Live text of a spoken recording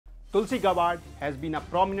Tulsi Gabbard has been a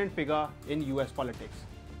prominent figure in US politics.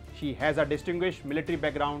 She has a distinguished military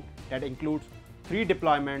background that includes 3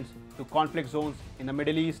 deployments to conflict zones in the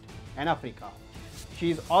Middle East and Africa.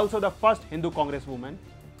 She is also the first Hindu Congresswoman,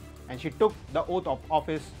 and she took the oath of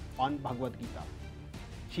office on Bhagavad Gita.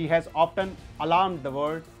 She has often alarmed the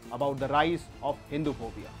world about the rise of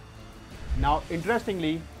Hinduphobia. Now,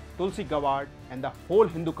 interestingly, Tulsi Gabbard and the whole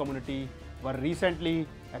Hindu community were recently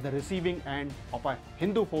at the receiving end of a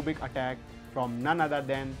Hinduphobic attack from none other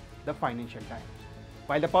than the Financial Times.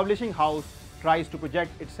 While the publishing house tries to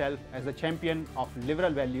project itself as the champion of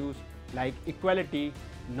liberal values like equality,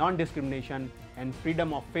 non-discrimination, and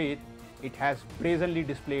freedom of faith, it has brazenly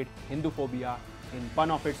displayed Hinduphobia in one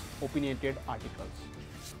of its opinionated articles.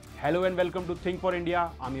 Hello and welcome to Think for India.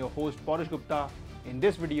 I'm your host Paurush Gupta. In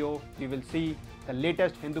this video, we will see the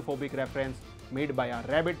latest Hinduphobic reference made by a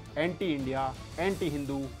rabid anti-India,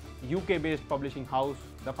 anti-Hindu, UK-based publishing house,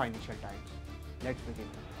 the Financial Times. Let's begin.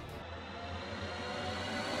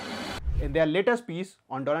 In their latest piece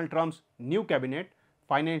on Donald Trump's new cabinet,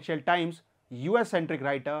 Financial Times US-centric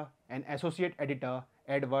writer and associate editor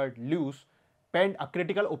Edward Luce penned a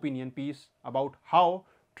critical opinion piece about how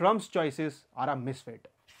Trump's choices are a misfit.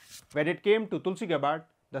 When it came to Tulsi Gabbard,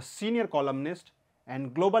 the senior columnist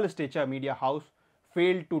and global stature media house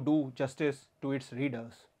failed to do justice to its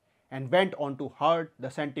readers and went on to hurt the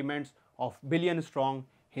sentiments of billion-strong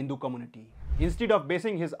Hindu community. Instead of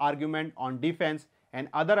basing his argument on defense and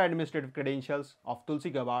other administrative credentials of Tulsi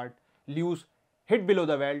Gabbard, Luce hit below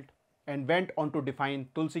the belt and went on to define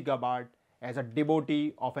Tulsi Gabbard as a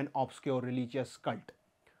devotee of an obscure religious cult.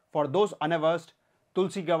 For those unversed,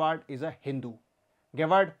 Tulsi Gabbard is a Hindu.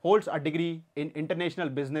 Gabbard holds a degree in international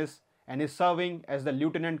business and is serving as the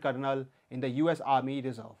Lieutenant Colonel in the US Army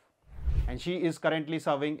Reserve. And she is currently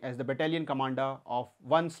serving as the battalion commander of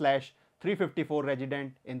 1/354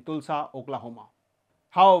 Regiment in Tulsa, Oklahoma.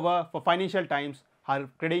 However, for Financial Times, her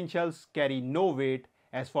credentials carry no weight,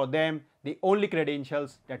 as for them, the only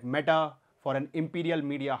credentials that matter for an imperial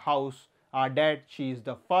media house are that she is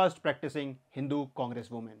the first practicing Hindu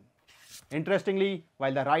Congresswoman. Interestingly,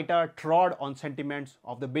 while the writer trod on sentiments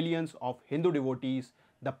of the billions of Hindu devotees,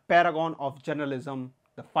 the paragon of journalism,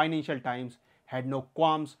 the Financial Times, had no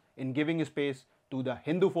qualms in giving space to the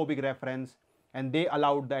Hinduphobic reference, and they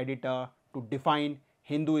allowed the editor to define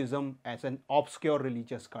Hinduism as an obscure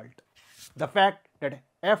religious cult. The fact that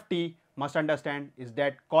FT must understand is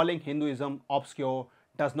that calling Hinduism obscure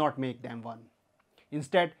does not make them one.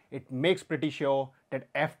 Instead, it makes pretty sure that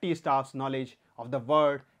FT staff's knowledge of the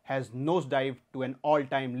word has nosedived to an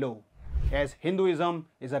all-time low, as Hinduism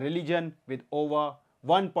is a religion with over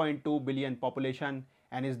 1.2 billion population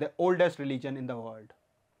and is the oldest religion in the world.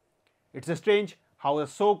 It's strange how a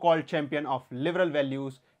so-called champion of liberal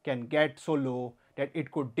values can get so low that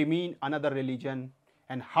it could demean another religion,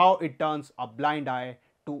 and how it turns a blind eye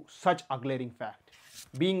to such a glaring fact.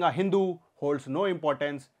 Being a Hindu holds no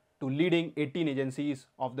importance to leading 18 agencies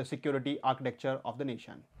of the security architecture of the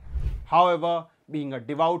nation. However, being a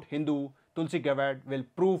devout Hindu, Tulsi Gabbard will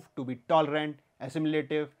prove to be tolerant,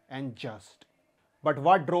 assimilative, and just. But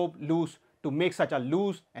what drove Luce to make such a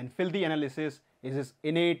loose and filthy analysis is his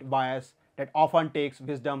innate bias that often takes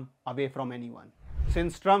wisdom away from anyone.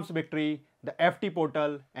 Since Trump's victory, the FT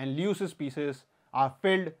portal and Luce's pieces are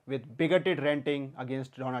filled with bigoted ranting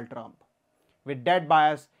against Donald Trump. With that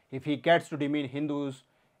bias, if he gets to demean Hindus,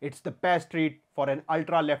 it's the best treat for an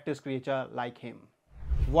ultra-leftist creature like him.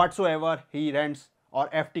 Whatsoever he rants or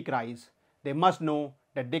FT cries, they must know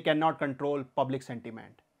that they cannot control public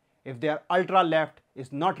sentiment. If their ultra-left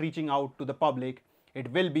is not reaching out to the public,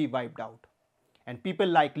 it will be wiped out. And people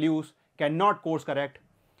like Luce cannot course correct,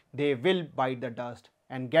 they will bite the dust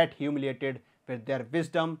and get humiliated with their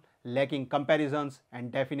wisdom lacking comparisons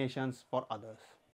and definitions for others.